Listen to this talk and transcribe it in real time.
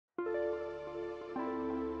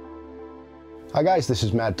Hi guys, this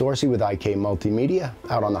is Matt Dorsey with IK Multimedia,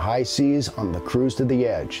 out on the high seas on the Cruise to the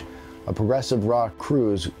Edge, a progressive rock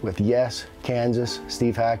cruise with Yes, Kansas,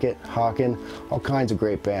 Steve Hackett, Hawken, all kinds of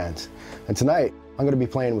great bands. And tonight, I'm going to be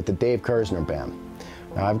playing with the Dave Kerzner band.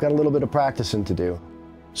 Now, I've got a little bit of practicing to do,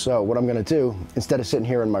 so what I'm going to do, instead of sitting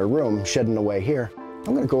here in my room, shedding away here,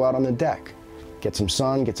 I'm going to go out on the deck, get some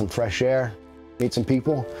sun, get some fresh air, meet some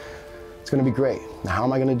people. It's going to be great. Now, how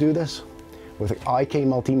am I going to do this? With IK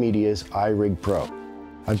Multimedia's iRig Pro.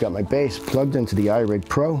 I've got my bass plugged into the iRig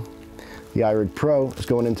Pro. The iRig Pro is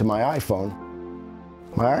going into my iPhone.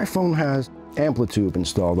 My iPhone has Amplitude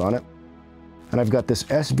installed on it, and I've got this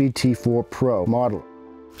SVT4 Pro model,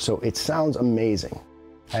 so it sounds amazing.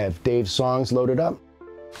 I have Dave's songs loaded up.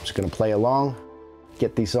 I'm just going to play along,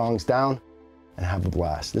 get these songs down, and have a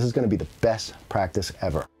blast. This is going to be the best practice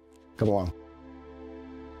ever. Come along.